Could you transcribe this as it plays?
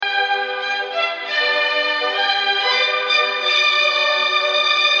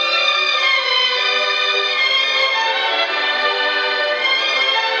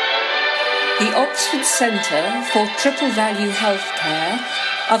Oxford Centre for Triple Value Healthcare,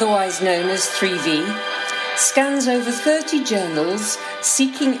 otherwise known as 3V, scans over 30 journals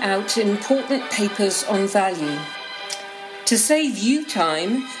seeking out important papers on value. To save you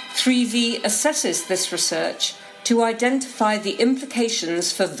time, 3V assesses this research to identify the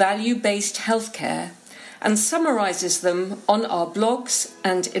implications for value-based healthcare and summarises them on our blogs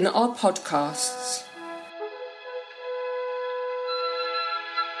and in our podcasts.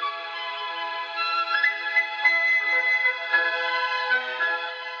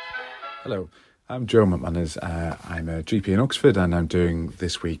 Hello, I'm Joe McManus. I'm a GP in Oxford and I'm doing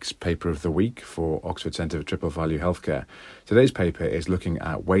this week's paper of the week for Oxford Centre for Triple Value Healthcare. Today's paper is looking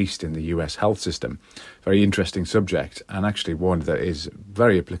at waste in the US health system. Very interesting subject and actually one that is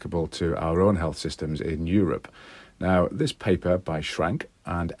very applicable to our own health systems in Europe. Now, this paper by Shrank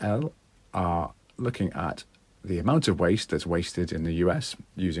and L are looking at the amount of waste that's wasted in the US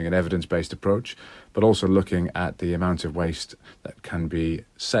using an evidence-based approach, but also looking at the amount of waste that can be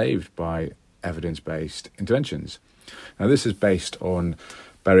saved by evidence-based interventions. Now, this is based on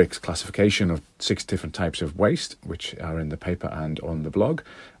Parekh's classification of 6 different types of waste, which are in the paper and on the blog,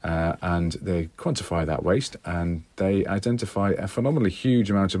 and they quantify that waste and they identify a phenomenally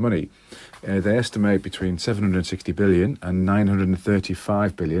huge amount of money. They estimate between 760 billion and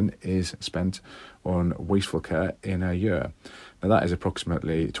 935 billion is spent on wasteful care in a year. Now, that is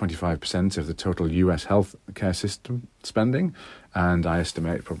approximately 25% of the total US health care system spending, and I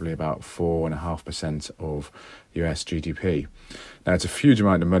estimate probably about 4.5% of US GDP. Now, it's a huge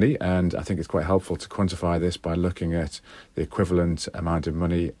amount of money, and I think it's quite helpful to quantify this by looking at the equivalent amount of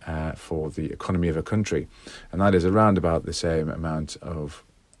money for the economy of a country, and that is around about the same amount of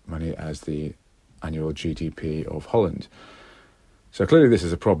money as the annual GDP of Holland. So clearly this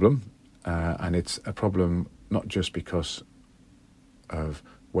is a problem, and it's a problem not just because of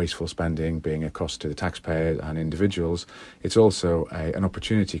wasteful spending being a cost to the taxpayers and individuals. It's also an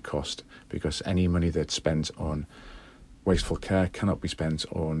opportunity cost, because any money that's spent on wasteful care cannot be spent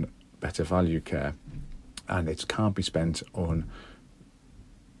on better value care, and it can't be spent on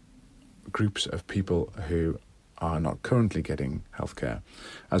groups of people who are not currently getting healthcare.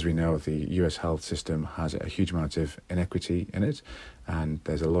 As we know, the US health system has a huge amount of inequity in it, and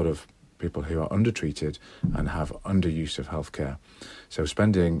there's a lot of people who are undertreated and have underuse of healthcare. So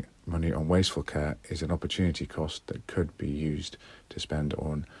spending money on wasteful care is an opportunity cost that could be used to spend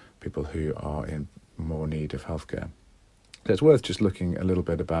on people who are in more need of healthcare. So it's worth just looking a little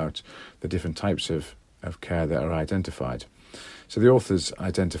bit about the different types of care that are identified. So the authors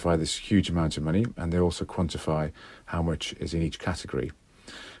identify this huge amount of money, and they also quantify how much is in each category.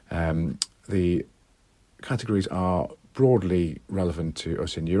 The categories are broadly relevant to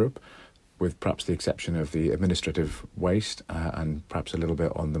us in Europe, with perhaps the exception of the administrative waste and perhaps a little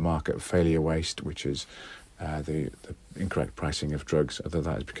bit on the market failure waste, which is the incorrect pricing of drugs, although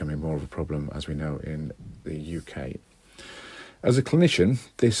that is becoming more of a problem, as we know, in the UK. As a clinician,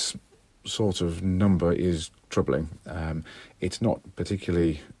 this sort of number is troubling. It's not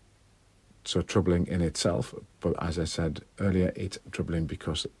particularly so troubling in itself, but as I said earlier, it's troubling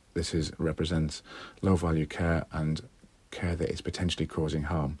because this represents low-value care and care that is potentially causing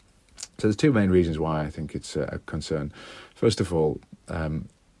harm. So there's 2 main reasons why I think it's a concern. First of all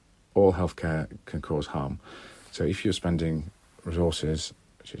healthcare can cause harm. So if you're spending resources,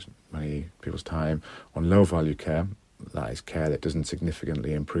 which is many people's time, on low-value care, that is care that doesn't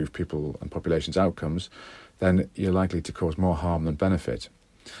significantly improve people and population's outcomes, then you're likely to cause more harm than benefit.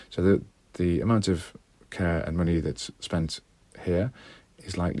 So the amount of care and money that's spent here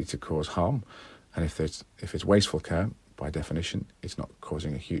is likely to cause harm, and if it's wasteful care, by definition, it's not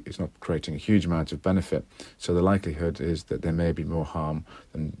creating a huge amount of benefit. So the likelihood is that there may be more harm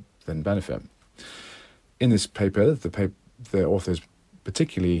than benefit. In this paper, the authors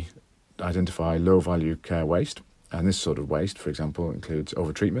particularly identify low-value care waste, and this sort of waste, for example, includes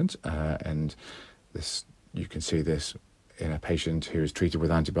overtreatment, and you can see this in a patient who is treated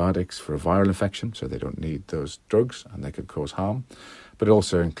with antibiotics for a viral infection, so they don't need those drugs and they could cause harm. But it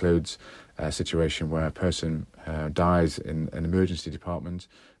also includes a situation where a person dies in an emergency department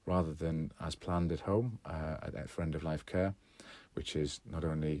rather than as planned at home for end-of-life care, which is not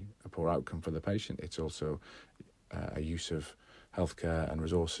only a poor outcome for the patient, it's also a use of healthcare and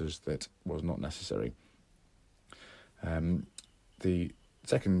resources that was not necessary. The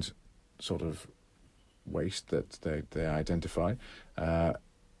second sort of waste that they identify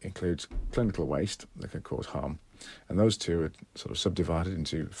includes clinical waste that can cause harm. And those two are sort of subdivided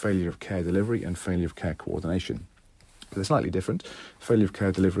into failure of care delivery and failure of care coordination. But they're slightly different. Failure of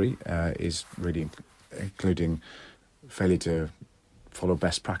care delivery is really including failure to follow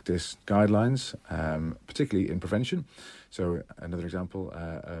best practice guidelines, particularly in prevention. So another example,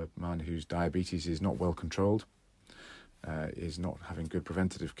 a man whose diabetes is not well controlled, is not having good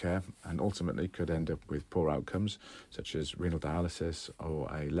preventative care, and ultimately could end up with poor outcomes, such as renal dialysis or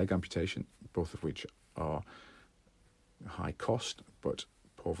a leg amputation, both of which are high cost but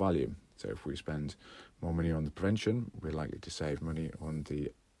poor value. So if we spend more money on the prevention, we're likely to save money on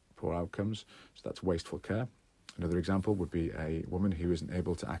the poor outcomes. So that's wasteful care. Another example would be a woman who isn't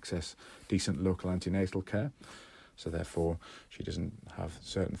able to access decent local antenatal care. So therefore, she doesn't have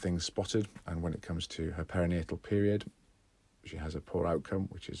certain things spotted. And when it comes to her perinatal period, she has a poor outcome,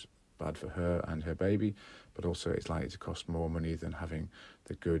 which is bad for her and her baby, but also it's likely to cost more money than having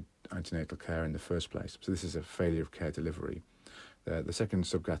the good antenatal care in the first place. So this is a failure of care delivery. The second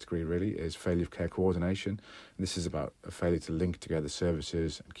subcategory really is failure of care coordination. And this is about a failure to link together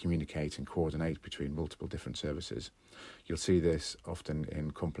services and communicate and coordinate between multiple different services. You'll see this often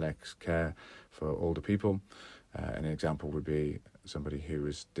in complex care for older people. An example would be somebody who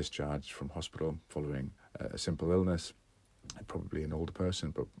was discharged from hospital following a simple illness, probably an older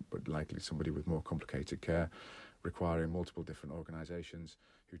person, but likely somebody with more complicated care, requiring multiple different organisations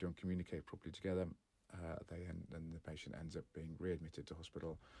who don't communicate properly together. Then the patient ends up being readmitted to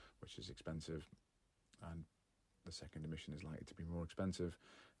hospital, which is expensive, and the second admission is likely to be more expensive,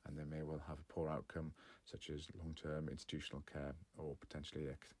 and they may well have a poor outcome, such as long-term institutional care or potentially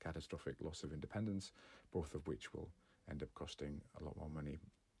a catastrophic loss of independence, both of which will end up costing a lot more money.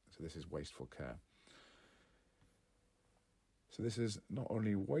 So this is wasteful care. So this is not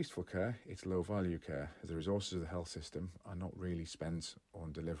only wasteful care, it's low-value care, as the resources of the health system are not really spent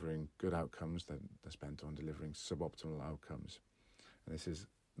on delivering good outcomes, they're spent on delivering suboptimal outcomes. And this is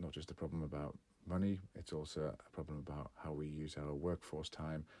not just a problem about money, it's also a problem about how we use our workforce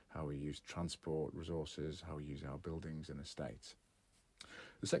time, how we use transport resources, how we use our buildings and estates.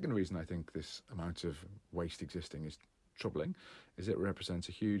 The second reason I think this amount of waste existing is troubling is it represents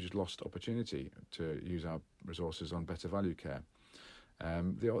a huge lost opportunity to use our resources on better value care.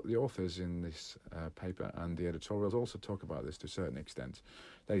 The authors in this paper and the editorials also talk about this to a certain extent.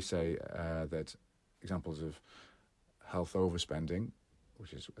 They say that examples of health overspending,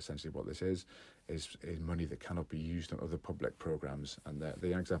 which is essentially what this is money that cannot be used on other public programmes, and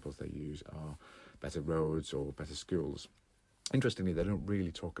the examples they use are better roads or better schools. Interestingly, they don't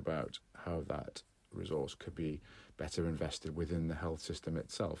really talk about how that resource could be better invested within the health system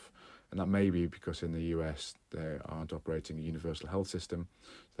itself. And that may be because in the US they aren't operating a universal health system.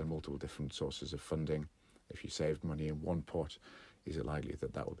 There are multiple different sources of funding. If you saved money in one pot, is it likely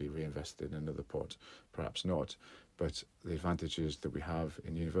that that will be reinvested in another pot? Perhaps not. But the advantages that we have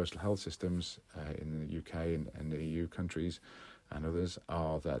in universal health systems in the UK and the EU countries and others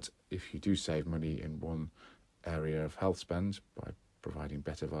are that if you do save money in one area of health spend by providing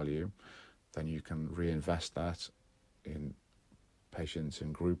better value, then you can reinvest that in patients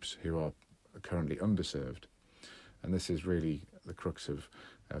and groups who are currently underserved. And this is really the crux of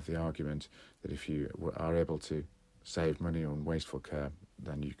the argument, that if you are able to save money on wasteful care,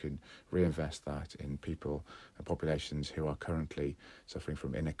 then you can reinvest that in people and populations who are currently suffering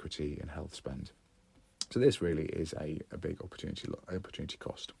from inequity in health spend. So this really is a big opportunity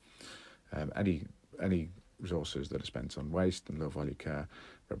cost. Any resources that are spent on waste and low value care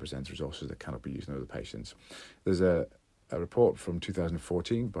represents resources that cannot be used on other patients. There's a report from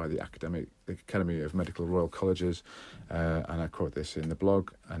 2014 by the Academy of Medical Royal Colleges, and I quote this in the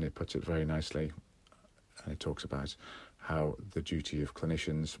blog, and it puts it very nicely. And it talks about how the duty of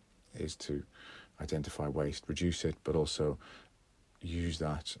clinicians is to identify waste, reduce it, but also use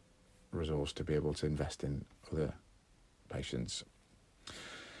that resource to be able to invest in other patients.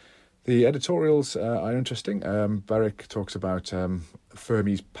 The editorials are interesting. Parekh talks about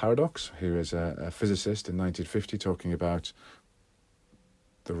Fermi's paradox, who is a physicist in 1950, talking about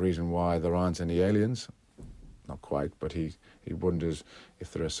the reason why there aren't any aliens. Not quite, but he wonders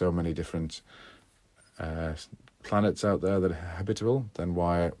if there are so many different planets out there that are habitable, then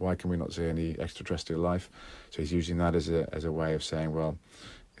why can we not see any extraterrestrial life? So he's using that as a way of saying, well,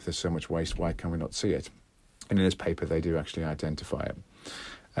 if there's so much waste, why can we not see it? And in his paper, they do actually identify it.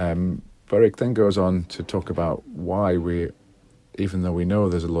 Parekh then goes on to talk about why even though we know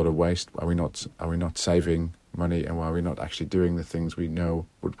there's a lot of waste, are we not saving money, and why are we not actually doing the things we know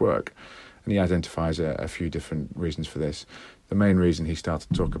would work? And he identifies a few different reasons for this. The main reason he starts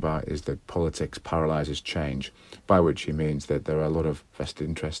to talk about is that politics paralyzes change, by which he means that there are a lot of vested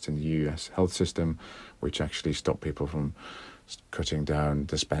interests in the US health system which actually stop people from cutting down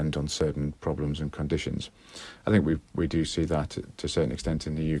the spend on certain problems and conditions. I think we do see that to a certain extent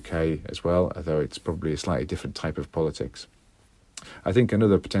in the UK as well, although it's probably a slightly different type of politics. I think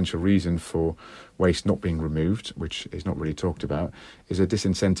another potential reason for waste not being removed, which is not really talked about, is a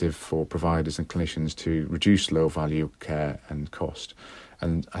disincentive for providers and clinicians to reduce low-value care and cost.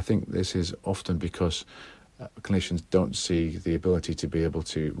 And I think this is often because clinicians don't see the ability to be able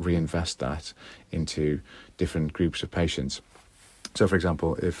to reinvest that into different groups of patients. So, for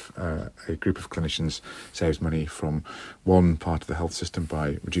example, if a group of clinicians saves money from one part of the health system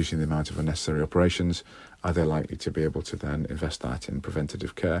by reducing the amount of unnecessary operations, are they likely to be able to then invest that in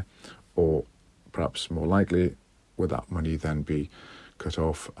preventative care? Or perhaps more likely, will that money then be cut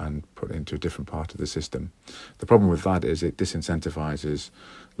off and put into a different part of the system? The problem with that is it disincentivises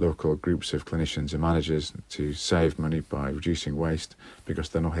local groups of clinicians and managers to save money by reducing waste, because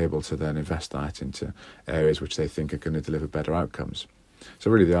they're not able to then invest that into areas which they think are going to deliver better outcomes. So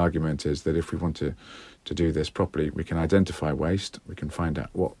really the argument is that if we want to do this properly, we can identify waste, we can find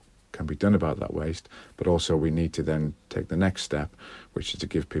out what can be done about that waste, but also we need to then take the next step, which is to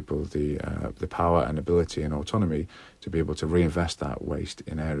give people the power and ability and autonomy to be able to reinvest that waste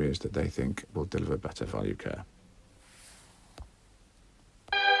in areas that they think will deliver better value care.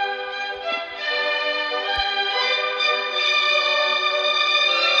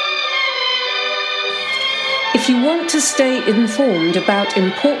 If you want to stay informed about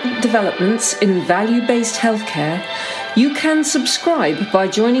important developments in value-based healthcare, you can subscribe by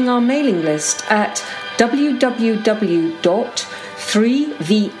joining our mailing list at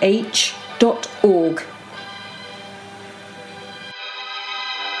www.3vh.org.